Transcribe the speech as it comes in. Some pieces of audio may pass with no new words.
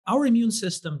our immune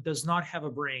system does not have a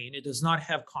brain. It does not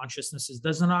have consciousness. It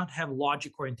does not have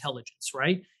logic or intelligence,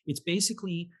 right? It's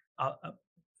basically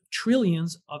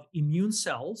trillions of immune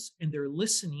cells, and they're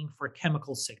listening for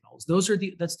chemical signals.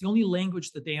 That's the only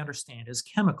language that they understand is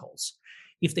chemicals.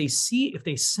 If they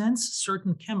sense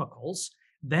certain chemicals,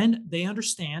 then they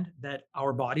understand that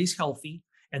our body's healthy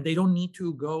and they don't need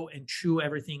to go and chew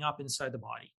everything up inside the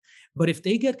body. But if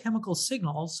they get chemical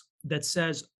signals that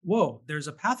says, whoa, there's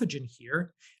a pathogen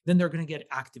here, then they're going to get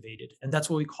activated. And that's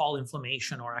what we call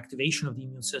inflammation or activation of the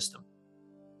immune system.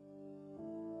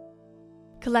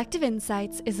 Collective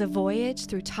Insights is a voyage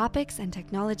through topics and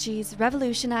technologies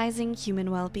revolutionizing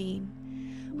human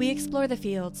well-being. We explore the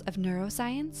fields of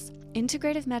neuroscience,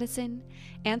 integrative medicine,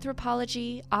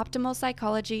 anthropology, optimal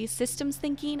psychology, systems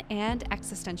thinking, and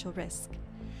existential risk.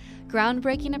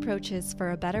 Groundbreaking approaches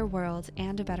for a better world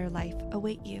and a better life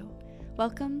await you.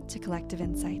 Welcome to Collective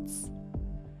Insights.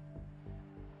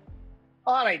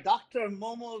 All right, Dr.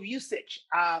 Momo Vucic,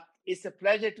 it's a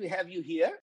pleasure to have you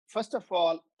here. First of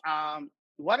all,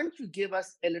 why don't you give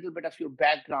us a little bit of your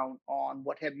background on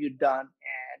what have you done,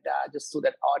 and just so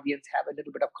that audience have a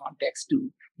little bit of context to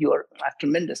your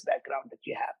tremendous background that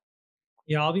you have.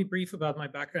 Yeah, I'll be brief about my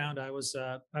background. I was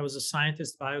a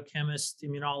scientist, biochemist,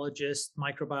 immunologist,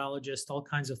 microbiologist, all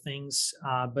kinds of things.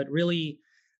 But really,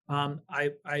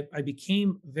 I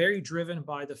became very driven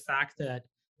by the fact that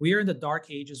we are in the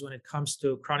dark ages when it comes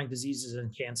to chronic diseases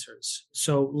and cancers.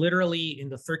 So literally in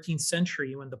the 13th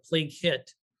century, when the plague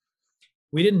hit,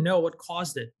 we didn't know what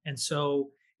caused it. And so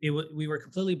we were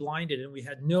completely blinded and we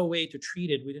had no way to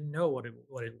treat it. We didn't know what it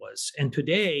was. And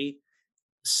today,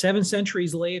 7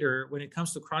 centuries later, when it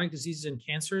comes to chronic diseases and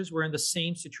cancers, we're in the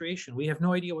same situation. We have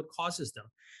no idea what causes them.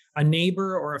 A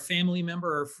neighbor or a family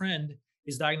member or a friend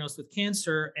is diagnosed with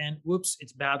cancer and whoops,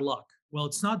 it's bad luck. Well,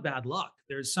 it's not bad luck.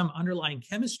 There's some underlying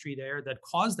chemistry there that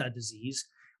caused that disease.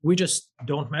 We just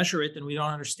don't measure it and we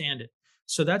don't understand it.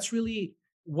 So that's really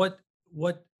what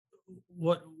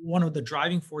one of the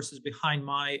driving forces behind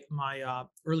my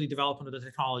early development of the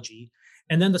technology.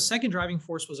 And then the second driving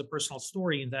force was a personal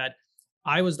story in that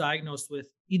I was diagnosed with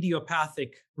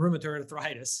idiopathic rheumatoid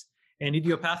arthritis. And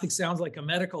idiopathic sounds like a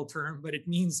medical term, but it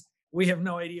means we have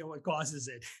no idea what causes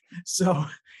it. So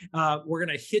we're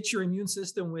going to hit your immune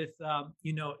system with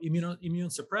immune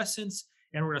suppressants,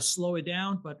 and we're going to slow it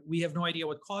down, but we have no idea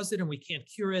what caused it and we can't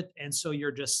cure it. And so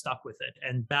you're just stuck with it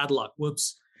and bad luck.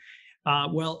 Whoops.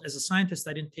 Well, as a scientist,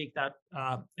 I didn't take that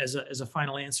as a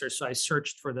final answer. So I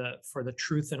searched for the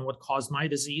truth and what caused my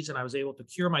disease, and I was able to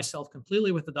cure myself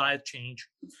completely with the diet change.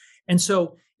 And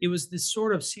so it was this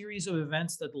sort of series of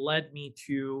events that led me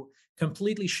to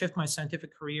completely shift my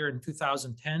scientific career in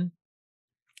 2010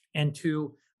 and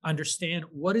to understand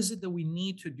what is it that we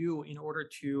need to do in order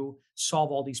to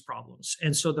solve all these problems.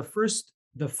 And so the first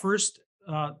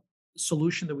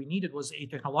solution that we needed was a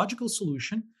technological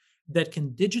solution that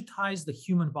can digitize the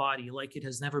human body like it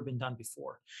has never been done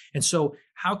before. And so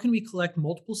how can we collect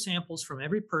multiple samples from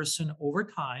every person over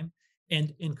time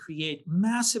and create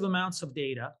massive amounts of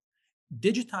data,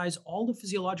 digitize all the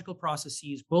physiological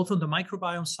processes, both on the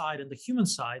microbiome side and the human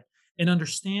side, and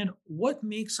understand what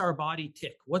makes our body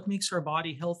tick, what makes our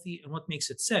body healthy, and what makes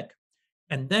it sick.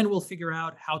 And then we'll figure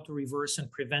out how to reverse and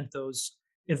prevent those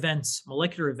events,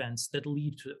 molecular events that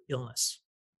lead to illness.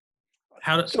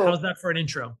 How's that for an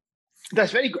intro?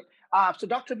 That's very good. So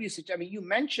Dr. Vucic, I mean, you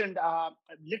mentioned a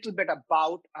little bit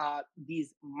about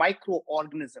these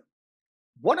microorganisms.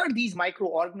 What are these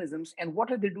microorganisms and what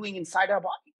are they doing inside our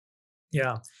body?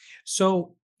 Yeah.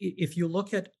 So if you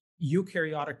look at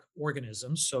eukaryotic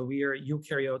organisms, so we are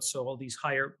eukaryotes, so all these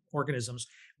higher organisms,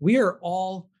 we are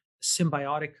all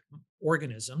symbiotic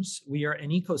organisms. We are an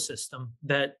ecosystem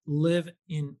that live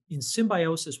in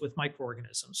symbiosis with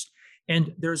microorganisms.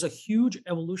 And there's a huge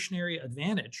evolutionary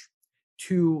advantage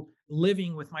to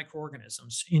living with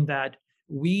microorganisms in that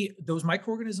those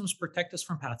microorganisms protect us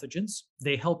from pathogens,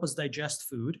 they help us digest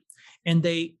food, and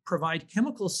they provide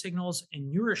chemical signals and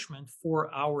nourishment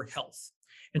for our health.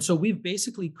 And so we've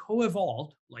basically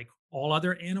co-evolved, like all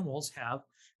other animals have,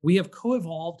 we have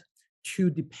co-evolved to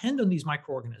depend on these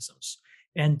microorganisms.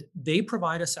 And they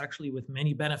provide us actually with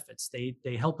many benefits. They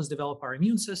help us develop our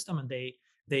immune system and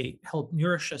they help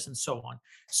nourish us and so on.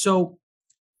 So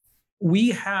we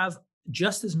have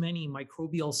just as many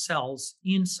microbial cells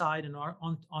inside and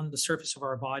on the surface of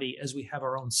our body as we have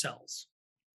our own cells.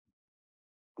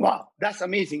 Wow, that's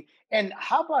amazing. And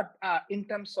how about in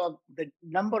terms of the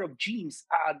number of genes?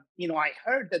 I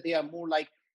heard that they are more like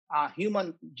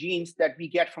human genes that we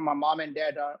get from our mom and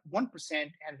dad are 1%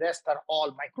 and rest are all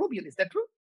microbial. Is that true?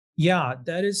 Yeah,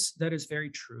 that is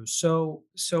very true. So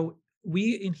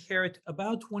we inherit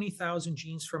about 20,000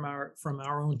 genes from our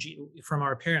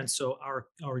parents. So our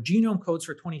genome codes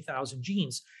for 20,000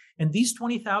 genes. And these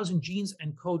 20,000 genes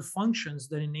encode functions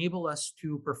that enable us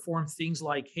to perform things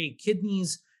like, hey,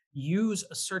 kidneys use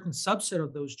a certain subset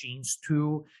of those genes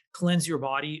to cleanse your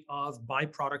body of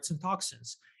byproducts and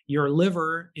toxins. Your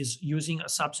liver is using a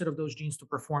subset of those genes to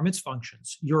perform its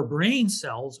functions. Your brain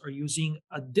cells are using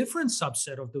a different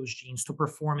subset of those genes to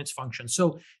perform its functions.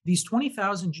 So these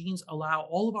 20,000 genes allow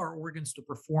all of our organs to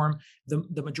perform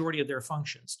the majority of their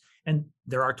functions. And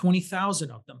there are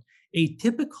 20,000 of them. A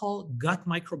typical gut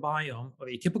microbiome of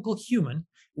a typical human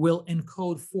will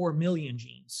encode 4 million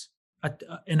genes,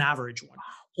 an average one.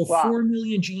 So Wow. 4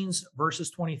 million genes versus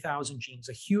 20,000 genes,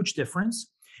 a huge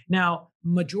difference. Now,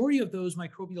 majority of those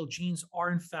microbial genes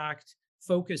are in fact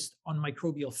focused on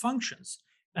microbial functions.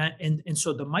 And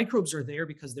so the microbes are there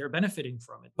because they're benefiting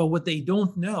from it. But what they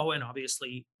don't know, and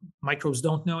obviously microbes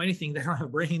don't know anything, they don't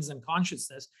have brains and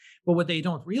consciousness, but what they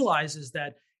don't realize is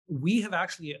that we have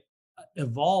actually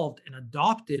evolved and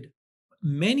adopted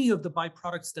many of the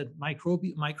byproducts that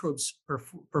microbes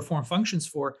perform functions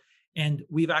for, and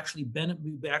we actually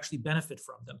benefit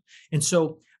from them. And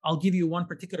so I'll give you one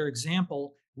particular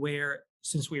example where,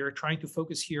 since we are trying to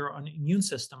focus here on immune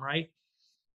system, right?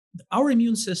 Our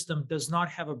immune system does not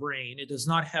have a brain. It does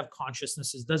not have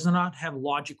consciousness. It does not have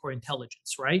logic or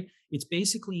intelligence, right? It's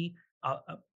basically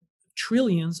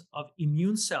trillions of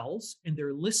immune cells, and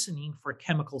they're listening for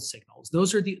chemical signals.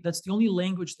 That's the only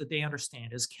language that they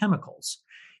understand is chemicals.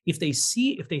 If they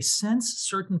sense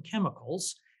certain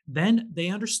chemicals, then they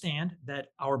understand that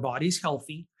our body is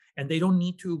healthy and they don't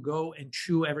need to go and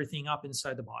chew everything up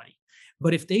inside the body.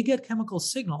 But if they get chemical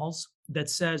signals that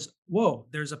says, whoa,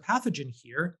 there's a pathogen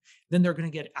here, then they're going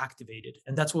to get activated.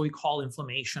 And that's what we call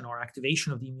inflammation or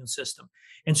activation of the immune system.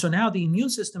 And so now the immune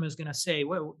system is going to say,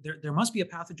 well, there must be a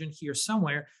pathogen here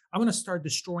somewhere. I'm going to start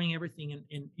destroying everything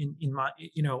in my,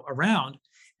 around.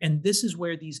 And this is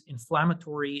where these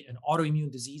inflammatory and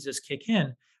autoimmune diseases kick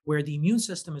in, where the immune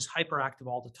system is hyperactive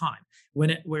all the time,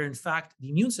 where in fact the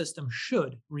immune system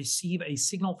should receive a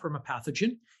signal from a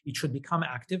pathogen, it should become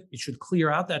active, it should clear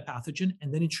out that pathogen,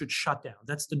 and then it should shut down.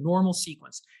 That's the normal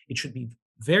sequence. It should be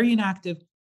very inactive,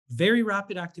 very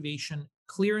rapid activation,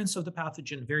 clearance of the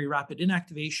pathogen, very rapid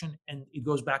inactivation, and it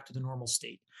goes back to the normal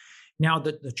state. Now,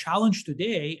 the challenge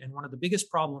today, and one of the biggest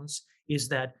problems, is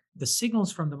that the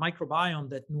signals from the microbiome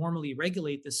that normally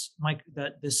regulate this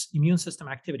immune system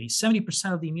activity,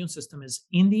 70% of the immune system is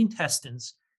in the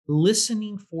intestines,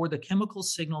 listening for the chemical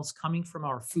signals coming from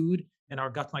our food and our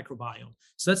gut microbiome.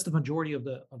 So that's the majority of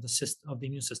the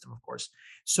immune system, of course.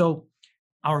 So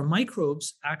our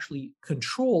microbes actually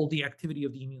control the activity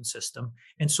of the immune system.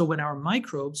 And so when our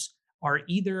microbes are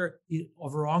either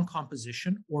of wrong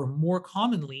composition, or more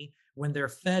commonly, when they're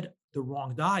fed the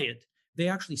wrong diet, they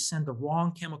actually send the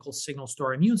wrong chemical signals to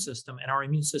our immune system, and our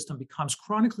immune system becomes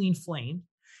chronically inflamed.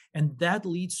 And that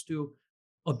leads to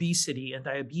obesity and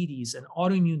diabetes and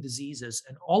autoimmune diseases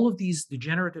and all of these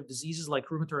degenerative diseases like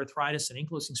rheumatoid arthritis and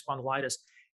ankylosing spondylitis.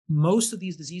 Most of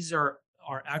these diseases are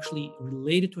actually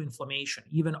related to inflammation.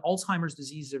 Even Alzheimer's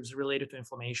disease is related to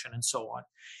inflammation, and so on.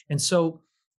 And so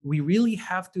we really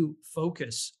have to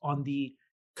focus on the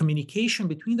communication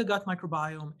between the gut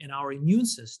microbiome and our immune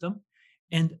system.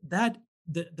 And that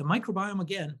the microbiome,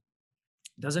 again,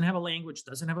 doesn't have a language,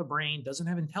 doesn't have a brain, doesn't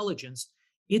have intelligence.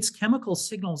 Its chemical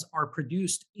signals are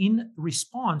produced in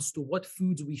response to what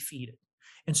foods we feed it.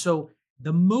 And so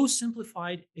the most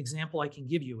simplified example I can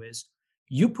give you is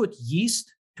you put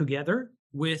yeast together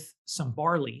with some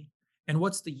barley, and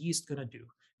what's the yeast going to do?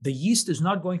 The yeast is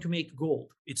not going to make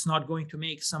gold. It's not going to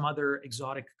make some other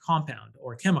exotic compound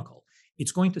or chemical.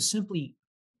 It's going to simply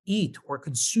eat or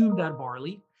consume that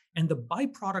barley. And the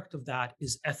byproduct of that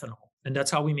is ethanol. And that's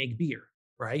how we make beer,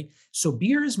 right? So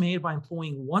beer is made by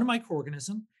employing one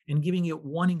microorganism and giving it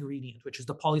one ingredient, which is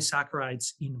the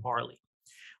polysaccharides in barley.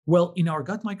 Well, in our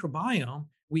gut microbiome,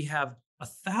 we have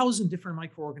 1,000 different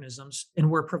microorganisms, and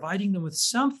we're providing them with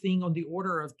something on the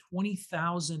order of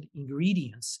 20,000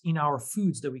 ingredients in our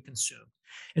foods that we consume.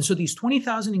 And so these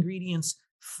 20,000 ingredients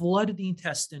flood the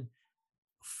intestine.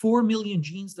 4 million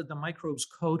genes that the microbes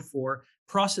code for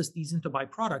process these into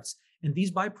byproducts. And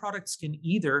these byproducts can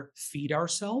either feed our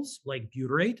cells, like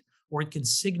butyrate, or it can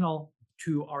signal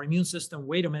to our immune system,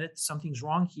 wait a minute, something's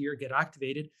wrong here, get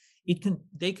activated.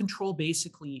 They control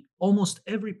basically almost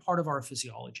every part of our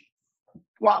physiology.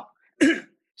 Wow.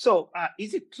 So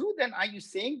is it true then, are you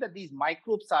saying that these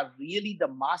microbes are really the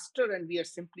master and we are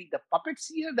simply the puppets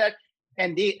here,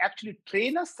 and they actually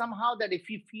train us somehow, that if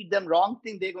we feed them wrong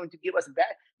thing, they're going to give us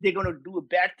they're going to do a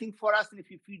bad thing for us. And if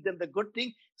you feed them the good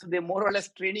thing, so they're more or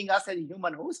less training us as a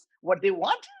human host, what they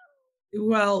want.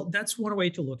 Well, that's one way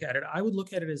to look at it. I would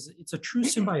look at it as it's a true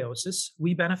symbiosis.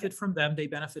 We benefit from them; they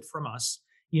benefit from us.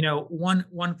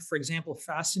 One, for example,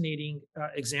 fascinating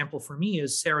example for me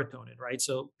is serotonin, right?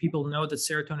 So people know that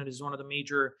serotonin is one of the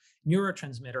major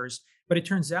neurotransmitters, but it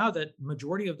turns out that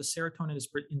majority of the serotonin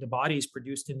in the body is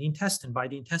produced in the intestine by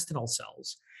the intestinal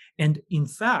cells. And in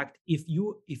fact, if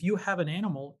you have an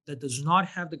animal that does not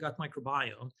have the gut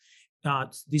microbiome,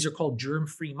 these are called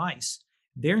germ-free mice.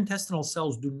 Their intestinal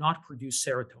cells do not produce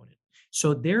serotonin.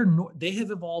 So they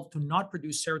have evolved to not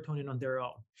produce serotonin on their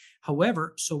own.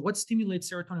 However, so what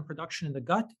stimulates serotonin production in the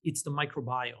gut? It's the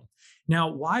microbiome. Now,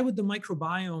 why would the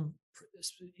microbiome,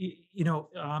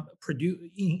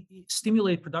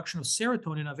 stimulate production of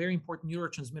serotonin, a very important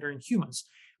neurotransmitter in humans?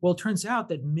 Well, it turns out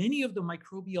that many of the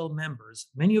microbial members,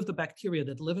 many of the bacteria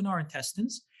that live in our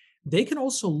intestines, they can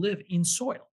also live in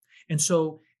soil. And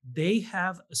so they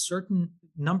have a certain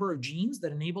number of genes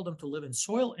that enable them to live in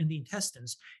soil and the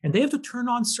intestines. And they have to turn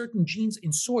on certain genes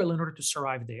in soil in order to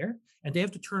survive there. And they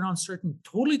have to turn on certain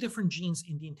totally different genes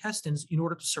in the intestines in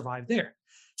order to survive there.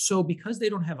 So because they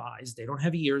don't have eyes, they don't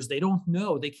have ears, they don't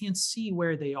know, they can't see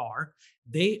where they are,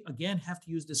 they again have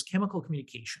to use this chemical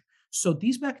communication. So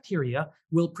these bacteria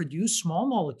will produce small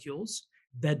molecules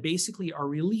that basically are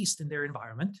released in their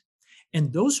environment.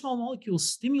 And those small molecules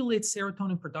stimulate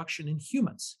serotonin production in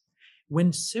humans.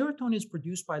 When serotonin is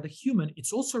produced by the human,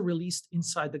 it's also released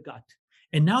inside the gut.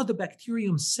 And now the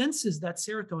bacterium senses that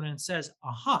serotonin and says,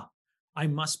 aha, I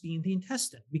must be in the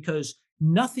intestine because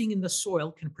nothing in the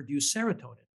soil can produce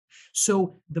serotonin.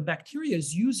 So the bacteria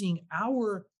is using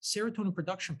our serotonin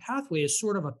production pathway as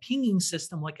sort of a pinging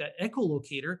system, like an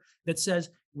echolocator that says,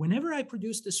 whenever I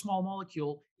produce this small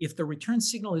molecule, if the return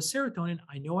signal is serotonin,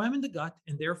 I know I'm in the gut,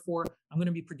 and therefore I'm going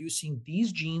to be producing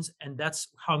these genes, and that's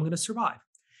how I'm going to survive.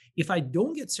 If I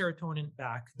don't get serotonin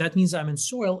back, that means I'm in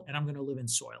soil and I'm going to live in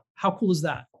soil. How cool is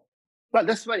that? Well,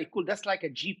 that's very cool. That's like a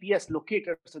GPS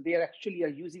locator. So they actually are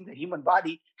using the human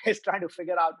body as trying to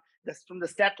figure out this from the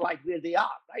satellite where they are,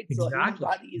 right? So human Exactly.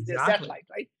 body is their Exactly. satellite,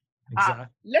 right? Exactly.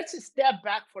 Let's just step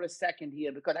back for a second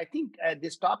here because I think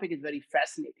this topic is very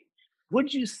fascinating.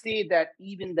 Would you say that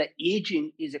even the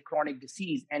aging is a chronic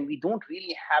disease and we don't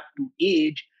really have to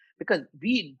age because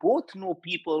we both know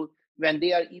people when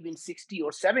they are even 60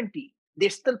 or 70, they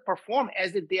still perform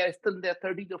as if they are still in their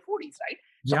 30s or 40s, right?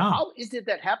 So Yeah. how is it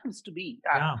that happens to be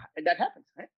Yeah. that happens,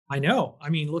 right? I know. I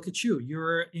mean, look at you.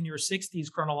 You're in your 60s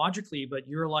chronologically, but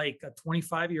you're like a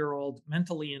 25-year-old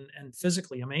mentally and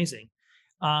physically amazing.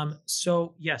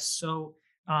 So yes, so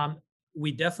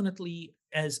we definitely,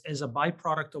 as a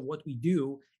byproduct of what we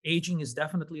do, aging is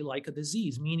definitely like a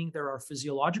disease, meaning there are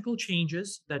physiological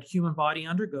changes that human body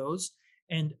undergoes,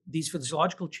 and these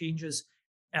physiological changes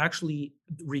actually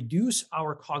reduce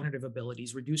our cognitive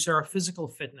abilities, reduce our physical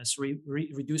fitness,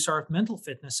 reduce our mental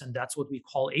fitness, and that's what we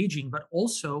call aging. But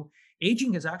also,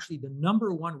 aging is actually the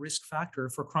number one risk factor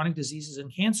for chronic diseases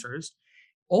and cancers.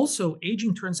 Also,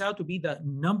 aging turns out to be the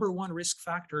number one risk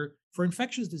factor for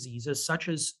infectious diseases such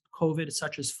as COVID,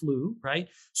 such as flu, right?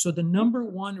 So the number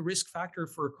one risk factor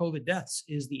for COVID deaths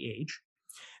is the age.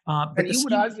 But And the you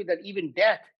would same argue that even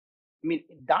death, I mean,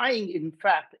 dying, in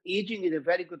fact, aging is a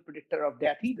very good predictor of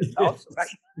death either, also, right?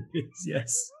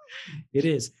 yes, it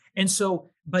is. And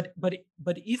so, but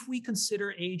if we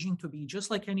consider aging to be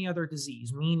just like any other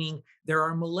disease, meaning there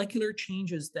are molecular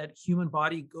changes that human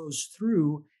body goes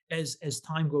through as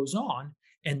time goes on,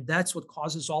 and that's what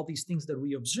causes all these things that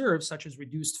we observe, such as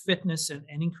reduced fitness and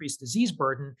increased disease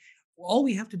burden. All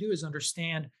we have to do is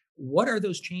understand what are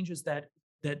those changes that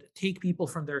take people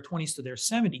from their 20s to their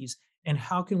 70s, and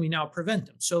how can we now prevent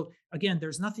them? So again,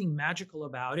 there's nothing magical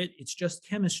about it. It's just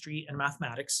chemistry and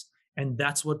mathematics. And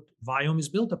that's what Viome is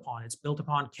built upon. It's built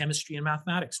upon chemistry and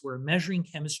mathematics. We're measuring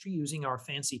chemistry using our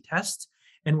fancy tests,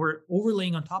 and we're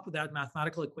overlaying on top of that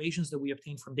mathematical equations that we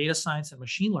obtain from data science and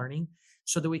machine learning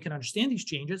so that we can understand these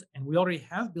changes. And we already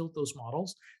have built those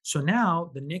models. So now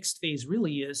the next phase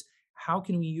really is how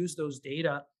can we use those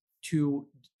data to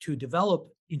develop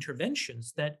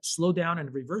interventions that slow down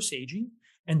and reverse aging,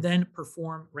 and then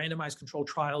perform randomized controlled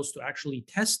trials to actually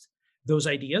test those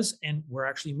ideas. And we're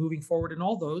actually moving forward in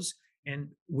all those. And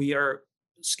we are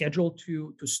scheduled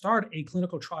to start a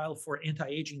clinical trial for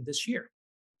anti-aging this year.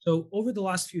 So over the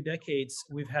last few decades,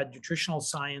 we've had nutritional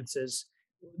sciences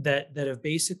that have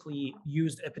basically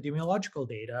used epidemiological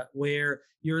data where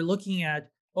you're looking at,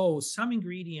 oh, some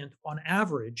ingredient on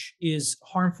average is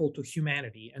harmful to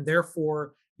humanity, and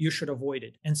therefore you should avoid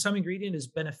it. And some ingredient is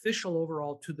beneficial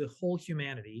overall to the whole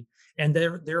humanity, and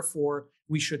therefore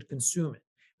we should consume it.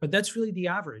 but that's really the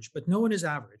average. But no one is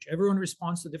average. Everyone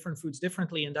responds to different foods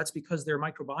differently, and that's because their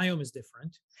microbiome is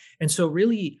different. And so,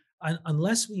 really,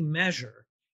 unless we measure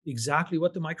exactly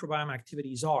what the microbiome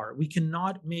activities are, we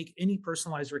cannot make any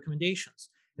personalized recommendations.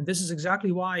 And this is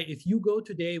exactly why, if you go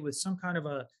today with some kind of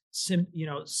a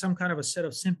some kind of a set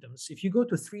of symptoms, if you go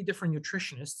to three different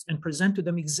nutritionists and present to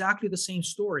them exactly the same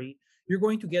story, you're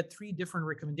going to get three different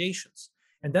recommendations.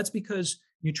 And that's because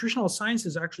nutritional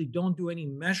sciences actually don't do any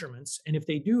measurements. And if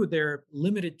they do, they're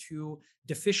limited to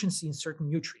deficiency in certain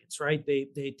nutrients, right?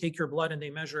 They take your blood and they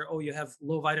measure, oh, you have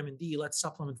low vitamin D, let's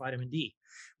supplement vitamin D.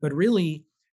 But really,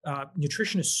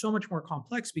 nutrition is so much more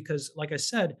complex because, like I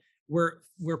said,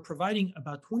 we're providing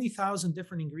about 20,000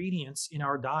 different ingredients in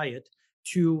our diet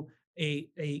to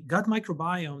a gut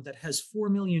microbiome that has 4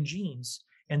 million genes,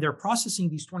 and they're processing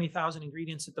these 20,000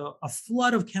 ingredients into a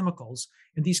flood of chemicals,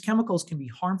 and these chemicals can be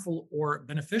harmful or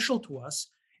beneficial to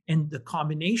us, and the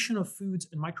combination of foods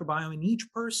and microbiome in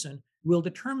each person will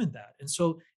determine that. And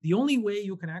so the only way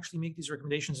you can actually make these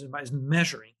recommendations is by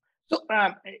measuring. So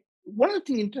one of the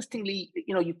things, interestingly,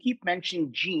 you keep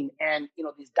mentioning gene and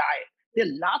this diet. There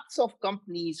are lots of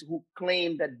companies who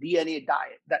claim that DNA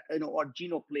diet, that or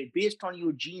GenoPlate, based on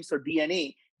your genes or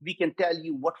DNA, we can tell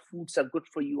you what foods are good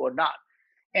for you or not.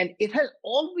 And it has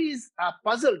always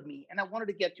puzzled me, and I wanted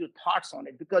to get your thoughts on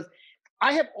it because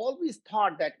I have always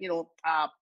thought that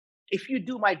if you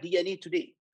do my DNA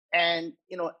today, and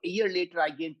a year later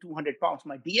I gain 200 pounds,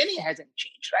 my DNA hasn't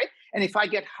changed, right? And if I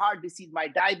get heart disease, my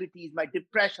diabetes, my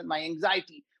depression, my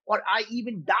anxiety, or I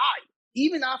even die,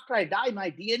 even after I die,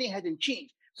 my DNA hasn't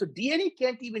changed. So DNA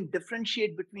can't even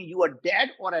differentiate between you are dead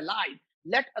or alive,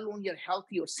 let alone you're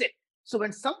healthy or sick. So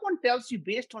when someone tells you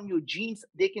based on your genes,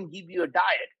 they can give you a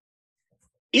diet,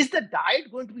 is the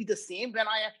diet going to be the same when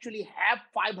I actually have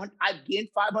 500, I've gained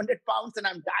 500 pounds and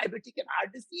I'm diabetic and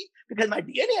heart disease because my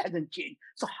DNA hasn't changed?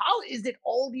 So how is it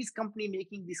all these companies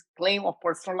making this claim of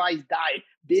personalized diet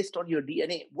based on your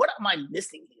DNA? What am I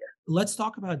missing here? Let's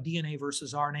talk about DNA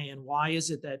versus RNA and why is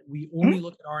it that we Hmm? only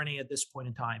look at RNA at this point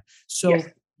in time. So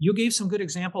Yes. you gave some good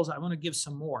examples. I want to give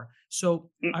some more.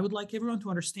 So Mm. I would like everyone to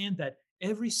understand that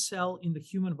every cell in the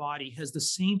human body has the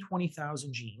same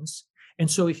 20,000 genes. And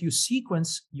so if you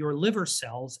sequence your liver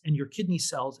cells and your kidney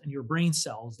cells and your brain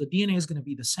cells, the DNA is going to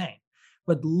be the same.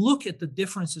 But look at the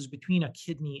differences between a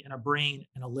kidney and a brain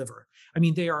and a liver. I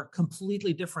mean, they are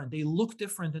completely different. They look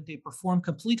different and they perform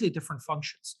completely different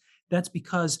functions. That's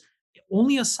because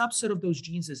only a subset of those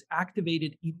genes is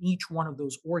activated in each one of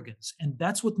those organs. And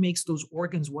that's what makes those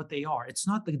organs what they are. It's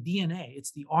not the DNA,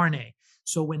 it's the RNA.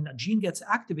 So when a gene gets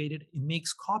activated, it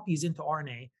makes copies into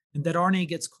RNA, and that RNA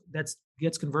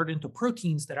gets converted into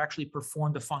proteins that actually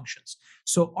perform the functions.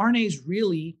 So RNA is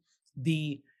really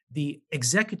the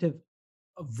executive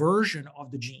version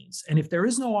of the genes. And if there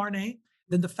is no RNA,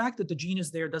 then the fact that the gene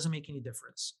is there doesn't make any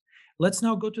difference. Let's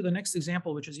now go to the next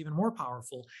example, which is even more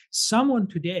powerful. Someone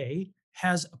today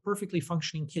has a perfectly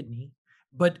functioning kidney,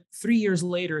 but 3 years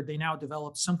later, they now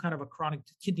develop some kind of a chronic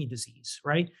kidney disease,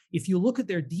 right? If you look at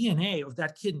their DNA of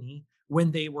that kidney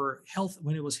when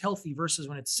when it was healthy versus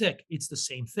when it's sick, it's the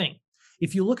same thing.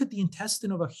 If you look at the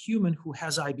intestine of a human who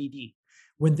has IBD,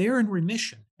 when they're in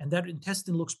remission and that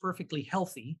intestine looks perfectly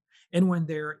healthy, and when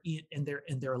their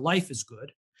life is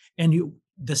good, and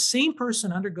the same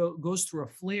person goes through a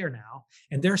flare now,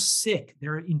 and they're sick,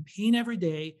 they're in pain every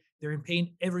day, they're in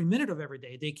pain every minute of every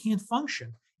day, they can't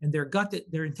function, and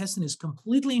their intestine is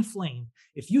completely inflamed.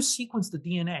 If you sequence the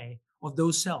DNA of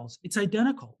those cells, it's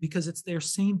identical because it's their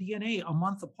same DNA a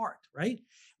month apart, right?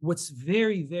 What's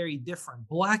very, very different,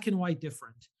 black and white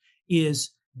different,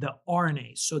 is the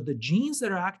RNA. So the genes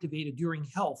that are activated during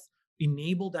health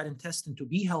enable that intestine to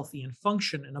be healthy and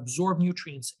function and absorb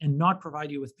nutrients and not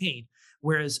provide you with pain.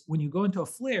 Whereas when you go into a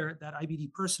flare, that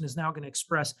IBD person is now going to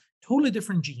express totally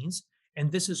different genes.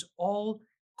 And this is all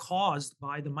caused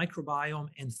by the microbiome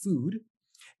and food.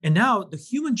 And now the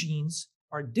human genes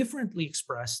are differently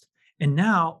expressed. And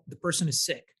now the person is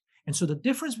sick. And so the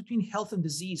difference between health and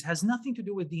disease has nothing to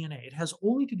do with DNA. It has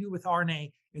only to do with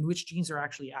RNA and which genes are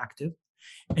actually active.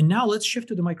 And now let's shift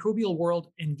to the microbial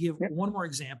world and give one more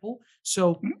example.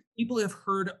 So people have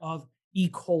heard of E.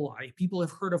 coli. People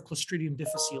have heard of Clostridium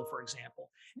difficile, for example.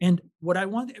 And what I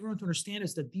want everyone to understand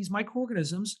is that these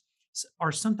microorganisms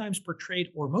are sometimes portrayed,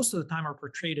 or most of the time are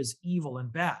portrayed, as evil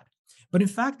and bad. But in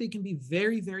fact, they can be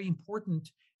very, very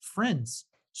important friends.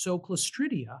 So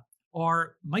Clostridia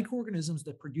are microorganisms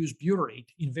that produce butyrate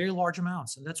in very large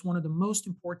amounts. And that's one of the most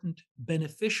important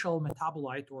beneficial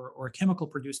metabolite or chemical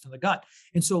produced in the gut.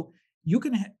 And so you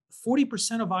can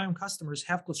 40% of Viome customers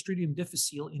have Clostridium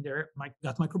difficile in their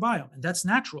gut microbiome. And that's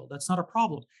natural. That's not a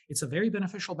problem. It's a very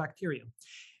beneficial bacterium.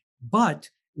 But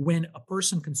when a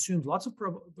person consumes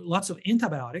lots of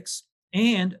antibiotics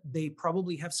and they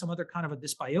probably have some other kind of a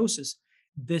dysbiosis,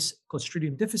 this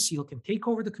Clostridium difficile can take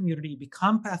over the community,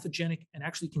 become pathogenic, and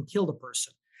actually can kill the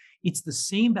person. It's the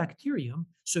same bacterium.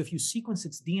 So if you sequence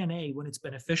its DNA when it's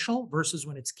beneficial versus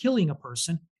when it's killing a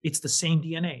person, it's the same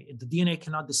DNA. The DNA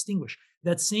cannot distinguish.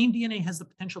 That same DNA has the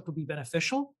potential to be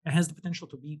beneficial and has the potential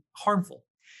to be harmful.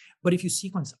 But if you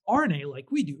sequence RNA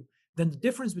like we do, then the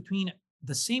difference between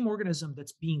the same organism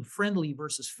that's being friendly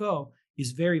versus foe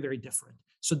is very, very different.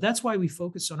 So that's why we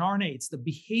focus on RNA. It's the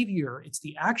behavior, it's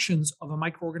the actions of a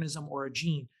microorganism or a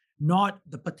gene, not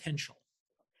the potential.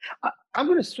 I'm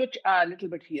going to switch a little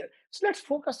bit here. So let's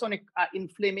focus on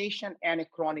inflammation and a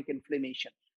chronic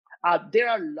inflammation. There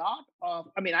are a lot of,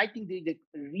 I think there's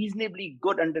a reasonably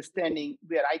good understanding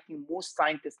where I think most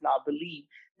scientists now believe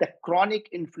that chronic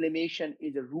inflammation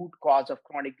is a root cause of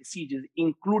chronic diseases,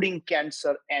 including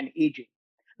cancer and aging.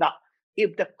 Now,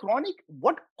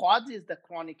 what causes the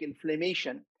chronic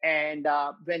inflammation? And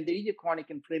when there is a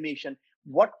chronic inflammation,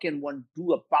 what can one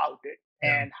do about it?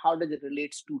 Yeah. And how does it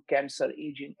relate to cancer,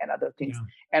 aging, and other things?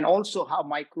 Yeah. And also how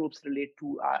microbes relate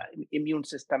to immune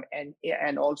system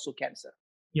and also cancer.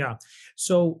 Yeah.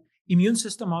 So immune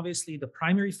system, obviously, the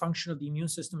primary function of the immune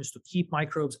system is to keep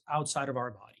microbes outside of our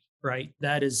body, right?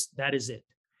 That is it.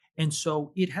 And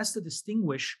so it has to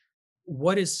distinguish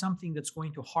what is something that's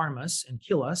going to harm us and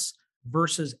kill us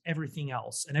versus everything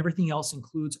else. And everything else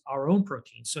includes our own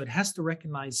protein. So it has to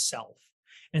recognize self.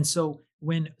 And so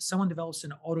when someone develops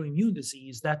an autoimmune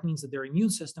disease, that means that their immune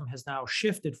system has now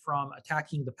shifted from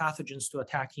attacking the pathogens to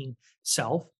attacking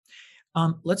self.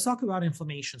 Let's talk about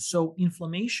inflammation. So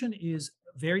inflammation is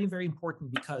very, very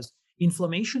important because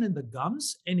inflammation in the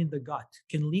gums and in the gut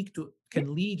can lead to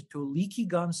leaky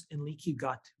gums and leaky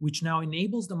gut, which now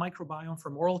enables the microbiome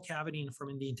from oral cavity and from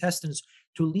in the intestines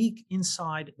to leak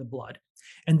inside the blood.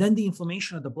 And then the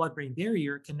inflammation of the blood-brain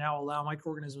barrier can now allow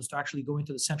microorganisms to actually go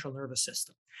into the central nervous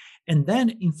system. And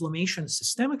then inflammation,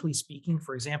 systemically speaking,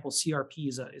 for example, CRP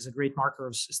is a great marker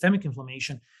of systemic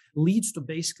inflammation, leads to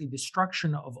basically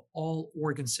destruction of all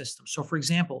organ systems. So for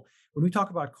example, when we talk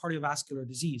about cardiovascular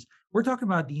disease, we're talking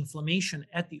about the inflammation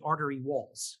at the artery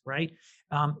walls, right?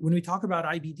 When we talk about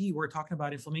IBD, we're talking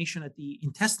about inflammation at the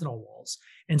intestinal walls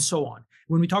and so on.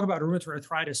 When we talk about rheumatoid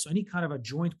arthritis, so any kind of a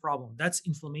joint problem, that's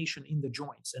inflammation in the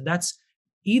joints. And that's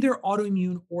either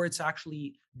autoimmune or it's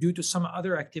actually due to some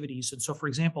other activities. And so, for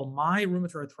example, my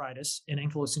rheumatoid arthritis and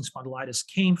ankylosing spondylitis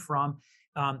came from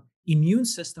immune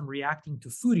system reacting to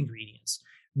food ingredients.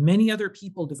 Many other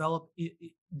people develop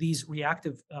these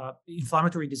reactive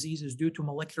inflammatory diseases due to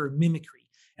molecular mimicry.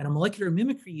 And a molecular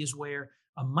mimicry is where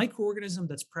a microorganism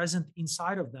that's present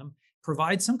inside of them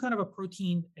provides some kind of a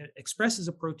protein, expresses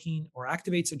a protein or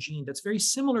activates a gene that's very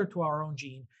similar to our own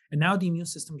gene. And now the immune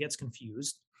system gets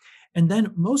confused. And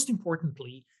then most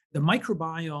importantly, the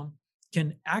microbiome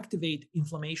can activate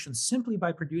inflammation simply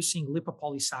by producing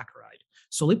lipopolysaccharide.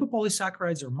 So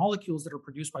lipopolysaccharides are molecules that are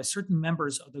produced by certain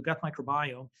members of the gut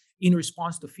microbiome in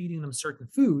response to feeding them certain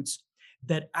foods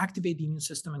that activate the immune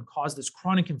system and cause this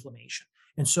chronic inflammation.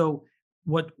 And so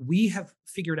what we have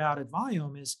figured out at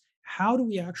Viome is how do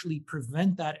we actually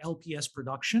prevent that LPS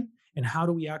production and how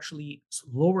do we actually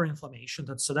lower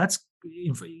inflammation? So that's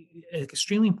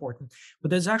extremely important.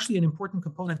 But there's actually an important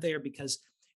component there because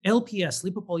LPS,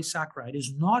 lipopolysaccharide,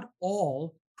 is not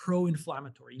all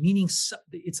pro-inflammatory, meaning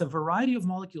it's a variety of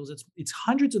molecules. It's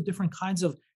hundreds of different kinds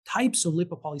of types of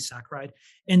lipopolysaccharide,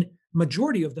 and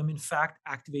majority of them, in fact,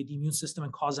 activate the immune system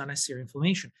and cause unnecessary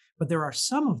inflammation. But there are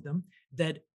some of them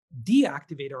that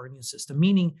deactivate our immune system,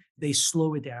 meaning they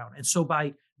slow it down. And so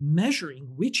by measuring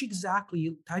which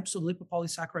exactly types of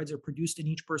lipopolysaccharides are produced in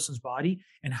each person's body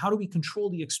and how do we control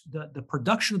the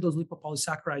production of those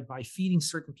lipopolysaccharides by feeding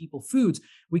certain people foods,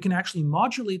 we can actually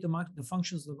modulate the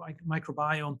functions of the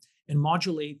microbiome and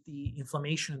modulate the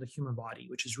inflammation in the human body,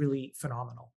 which is really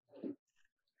phenomenal.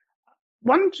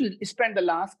 Why don't you spend the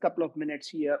last couple of minutes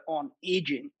here on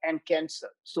aging and cancer?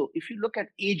 So if you look at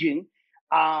aging,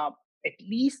 at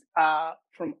least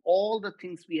from all the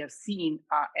things we have seen,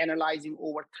 analyzing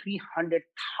over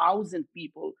 300,000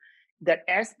 people, that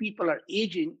as people are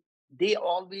aging, they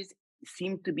always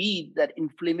seem to be that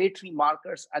inflammatory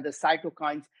markers are the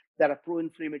cytokines that are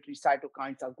pro-inflammatory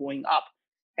cytokines are going up.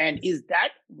 And is that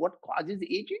what causes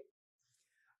aging?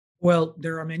 Well,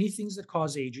 there are many things that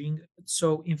cause aging.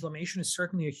 So inflammation is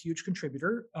certainly a huge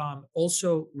contributor.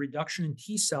 Also, reduction in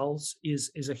T cells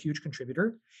is a huge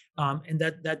contributor, and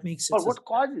that makes it. But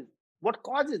what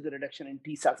causes the reduction in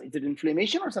T cells? Is it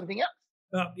inflammation or something else?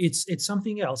 It's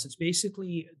something else. It's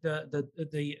basically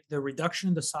the reduction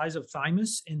in the size of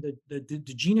thymus and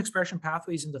the gene expression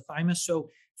pathways in the thymus. So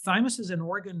thymus is an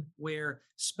organ where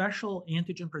special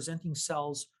antigen presenting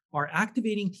cells are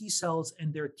activating T cells,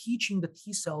 and they're teaching the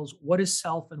T cells what is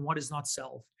self and what is not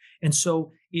self. And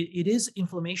so it is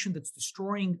inflammation that's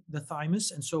destroying the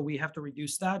thymus, and so we have to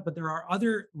reduce that. But there are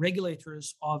other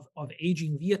regulators of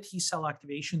aging via T cell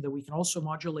activation that we can also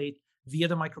modulate via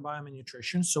the microbiome and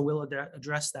nutrition. So we'll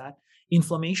address that.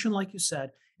 Inflammation, like you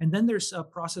said. And then there's a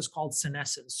process called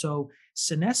senescence. So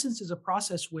senescence is a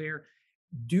process where,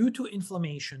 due to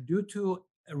inflammation, due to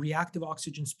a reactive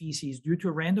oxygen species, due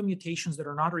to random mutations that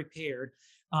are not repaired,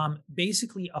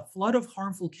 basically a flood of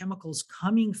harmful chemicals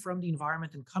coming from the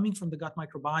environment and coming from the gut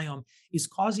microbiome is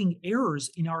causing errors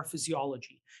in our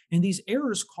physiology. And these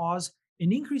errors cause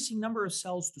an increasing number of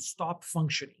cells to stop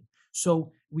functioning.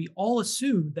 So we all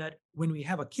assume that when we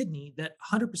have a kidney, that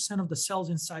 100% of the cells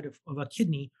inside of a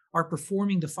kidney are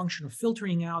performing the function of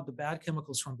filtering out the bad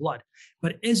chemicals from blood.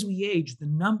 But as we age,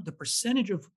 the percentage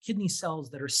of kidney cells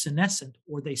that are senescent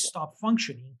or they stop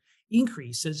functioning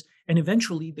increases, and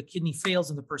eventually the kidney fails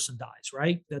and the person dies,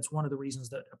 right? That's one of the reasons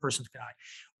that a person can die.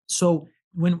 So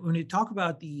when we talk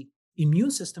about the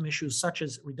immune system issues such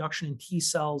as reduction in T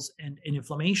cells and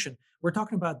inflammation, we're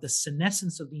talking about the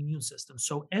senescence of the immune system.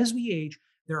 So as we age,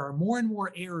 there are more and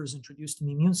more errors introduced in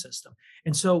the immune system.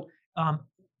 And so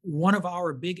one of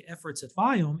our big efforts at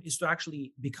Viome is to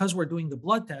actually, because we're doing the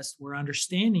blood test, we're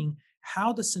understanding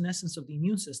how the senescence of the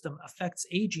immune system affects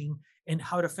aging and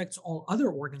how it affects all other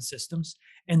organ systems.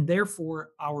 And therefore,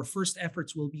 our first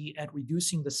efforts will be at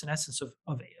reducing the senescence of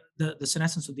the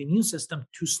senescence of the immune system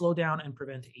to slow down and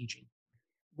prevent aging.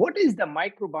 What is the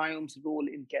microbiome's role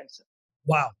in cancer?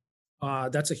 Wow.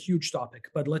 That's a huge topic,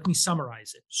 but let me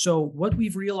summarize it. So, what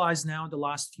we've realized now in the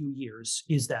last few years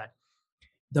is that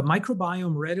the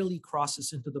microbiome readily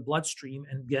crosses into the bloodstream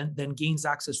and then gains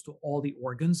access to all the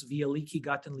organs via leaky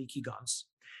gut and leaky gums.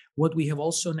 What we have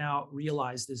also now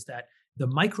realized is that the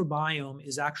microbiome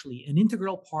is actually an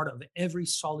integral part of every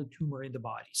solid tumor in the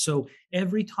body. So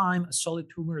every time a solid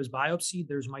tumor is biopsied,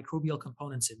 there's microbial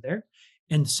components in there.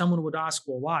 And someone would ask,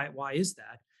 well, why? Why is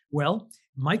that? Well,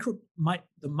 microbes,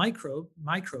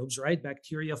 right?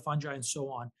 Bacteria, fungi, and so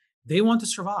on, they want to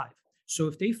survive. So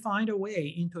if they find a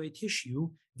way into a tissue,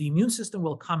 the immune system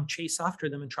will come chase after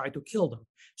them and try to kill them.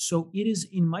 So it is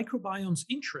in microbiome's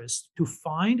interest to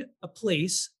find a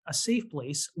place, a safe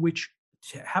place, which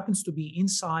happens to be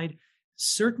inside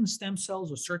certain stem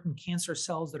cells or certain cancer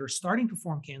cells that are starting to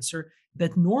form cancer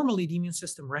that normally the immune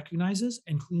system recognizes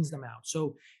and cleans them out.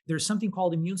 So there's something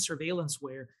called immune surveillance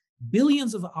where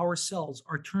billions of our cells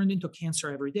are turned into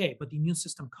cancer every day, but the immune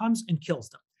system comes and kills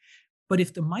them. But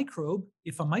if a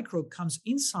microbe comes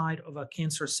inside of a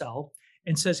cancer cell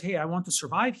and says, hey, I want to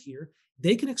survive here,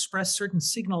 they can express certain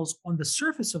signals on the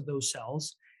surface of those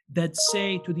cells that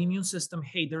say to the immune system,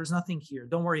 hey, there's nothing here,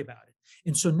 don't worry about it.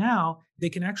 And so now they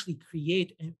can actually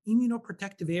create an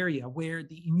immunoprotective area where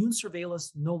the immune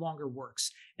surveillance no longer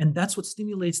works. And that's what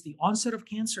stimulates the onset of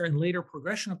cancer and later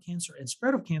progression of cancer and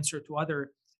spread of cancer to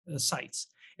other sites.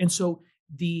 And so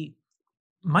the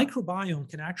microbiome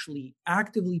can actually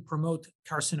actively promote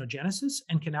carcinogenesis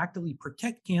and can actively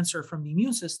protect cancer from the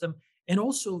immune system and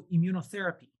also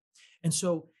immunotherapy. And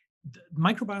so the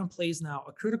microbiome plays now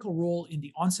a critical role in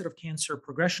the onset of cancer,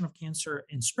 progression of cancer,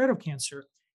 and spread of cancer.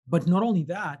 But not only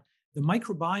that, the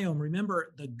microbiome,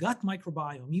 remember the gut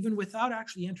microbiome, even without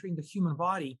actually entering the human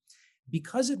body,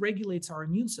 because it regulates our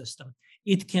immune system,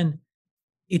 it can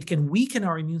weaken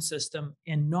our immune system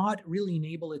and not really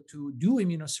enable it to do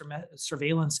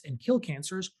immunosurveillance and kill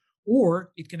cancers,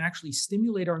 or it can actually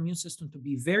stimulate our immune system to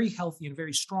be very healthy and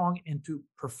very strong and to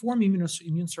perform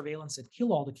immune surveillance and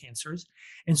kill all the cancers.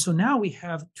 And so now we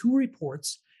have two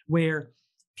reports where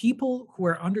people who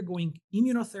are undergoing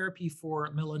immunotherapy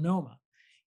for melanoma,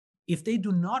 if they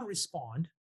do not respond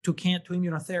to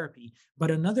immunotherapy, but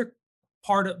another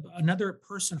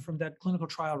person from that clinical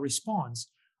trial responds,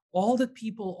 all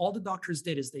the doctors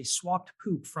did is they swapped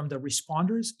poop from the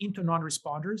responders into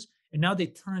non-responders, and now they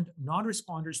turned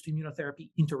non-responders to immunotherapy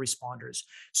into responders.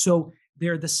 So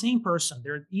they're the same person,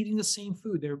 they're eating the same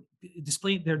food,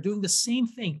 they're doing the same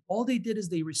thing. All they did is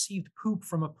they received poop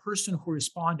from a person who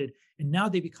responded, and now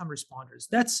they become responders.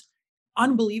 That's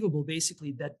unbelievable,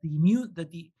 basically, that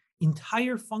the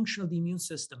entire function of the immune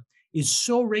system is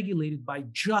so regulated by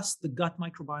just the gut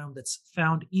microbiome that's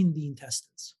found in the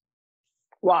intestines.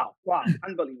 Wow,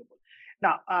 unbelievable.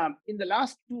 Now, in the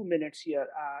last 2 minutes here,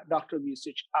 Dr.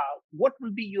 Vucic, what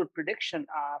will be your prediction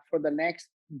for the next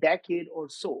decade or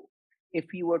so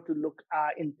if you were to look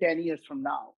in 10 years from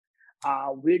now?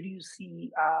 where do you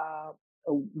see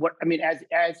what I mean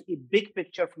as a big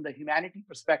picture from the humanity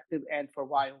perspective and for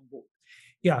Wyoming both?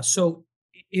 Yeah. So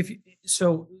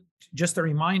just a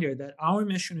reminder that our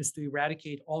mission is to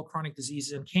eradicate all chronic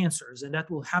diseases and cancers, and that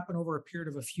will happen over a period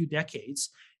of a few decades.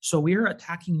 So we are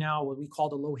attacking now what we call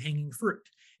the low-hanging fruit.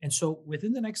 And so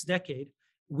within the next decade,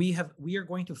 we are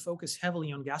going to focus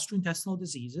heavily on gastrointestinal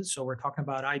diseases. So we're talking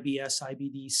about IBS,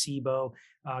 IBD, SIBO,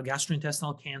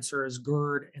 gastrointestinal cancers,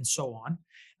 GERD, and so on.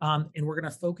 And we're going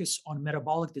to focus on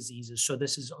metabolic diseases. So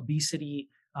this is obesity,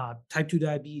 type 2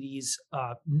 diabetes,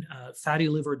 fatty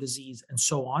liver disease, and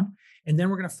so on. And then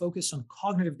we're going to focus on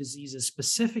cognitive diseases,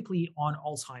 specifically on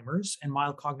Alzheimer's and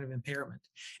mild cognitive impairment.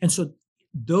 And so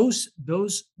those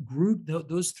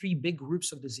three big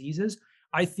groups of diseases,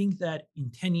 I think that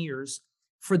in 10 years,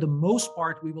 for the most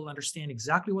part, we will understand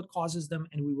exactly what causes them,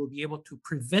 and we will be able to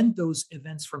prevent those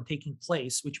events from taking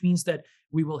place, which means that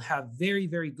we will have very,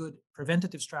 very good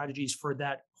preventative strategies for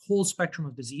that whole spectrum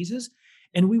of diseases.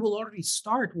 And we will already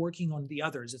start working on the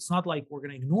others. It's not like we're going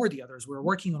to ignore the others. We're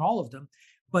working on all of them.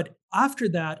 But after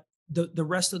that, the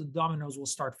rest of the dominoes will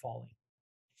start falling.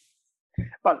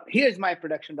 Well, here's my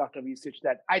prediction, Dr. Vujicic,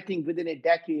 that I think within a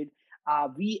decade,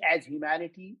 we as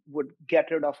humanity would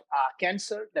get rid of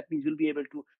cancer. That means we'll be able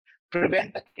to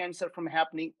prevent the cancer from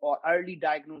happening or early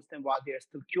diagnose them while they are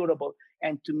still curable.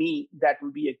 And to me, that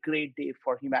will be a great day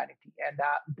for humanity.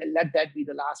 And let that be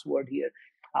the last word here,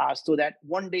 so that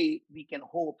one day we can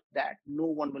hope that no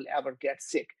one will ever get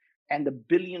sick and the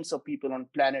billions of people on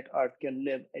planet Earth can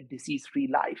live a disease-free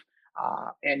life.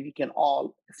 And we can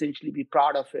all essentially be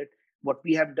proud of it, what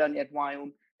we have done at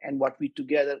Wyoming and what we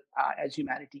together as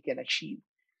humanity can achieve.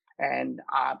 And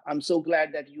I'm so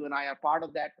glad that you and I are part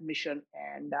of that mission.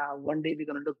 And one day we're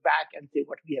going to look back and say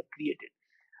what we have created.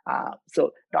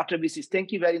 So Dr. Vujicic,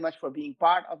 thank you very much for being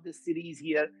part of this series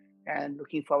here and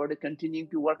looking forward to continuing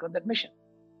to work on that mission.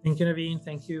 Thank you, Naveen.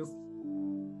 Thank you.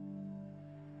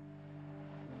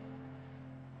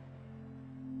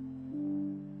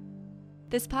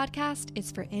 This podcast is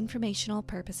for informational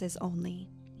purposes only.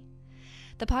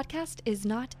 The podcast is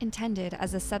not intended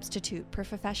as a substitute for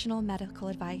professional medical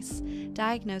advice,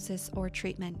 diagnosis, or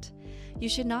treatment. You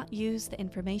should not use the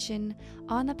information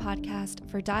on the podcast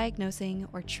for diagnosing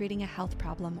or treating a health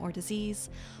problem or disease,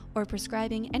 or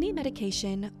prescribing any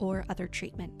medication or other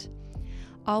treatment.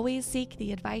 Always seek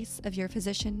the advice of your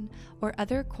physician or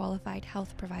other qualified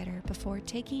health provider before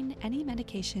taking any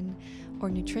medication or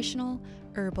nutritional,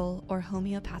 herbal, or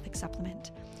homeopathic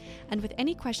supplement, and with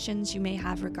any questions you may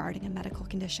have regarding a medical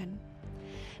condition.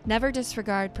 Never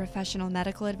disregard professional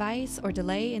medical advice or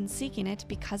delay in seeking it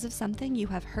because of something you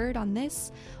have heard on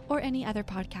this or any other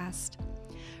podcast.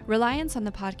 Reliance on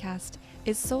the podcast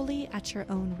is solely at your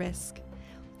own risk.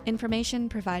 Information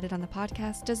provided on the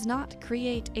podcast does not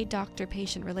create a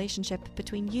doctor-patient relationship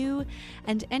between you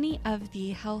and any of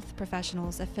the health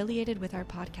professionals affiliated with our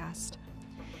podcast.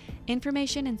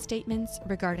 Information and statements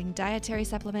regarding dietary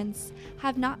supplements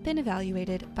have not been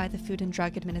evaluated by the Food and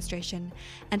Drug Administration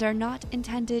and are not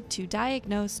intended to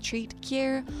diagnose, treat,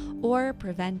 cure, or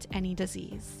prevent any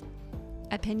disease.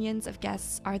 Opinions of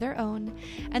guests are their own,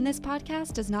 and this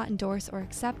podcast does not endorse or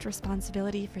accept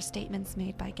responsibility for statements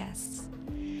made by guests.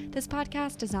 This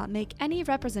podcast does not make any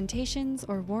representations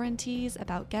or warranties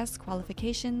about guests'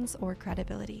 qualifications or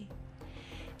credibility.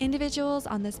 Individuals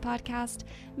on this podcast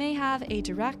may have a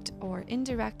direct or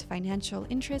indirect financial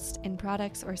interest in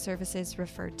products or services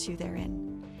referred to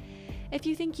therein. If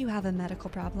you think you have a medical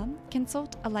problem,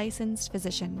 consult a licensed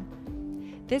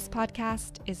physician. This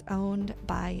podcast is owned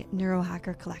by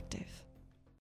Neurohacker Collective.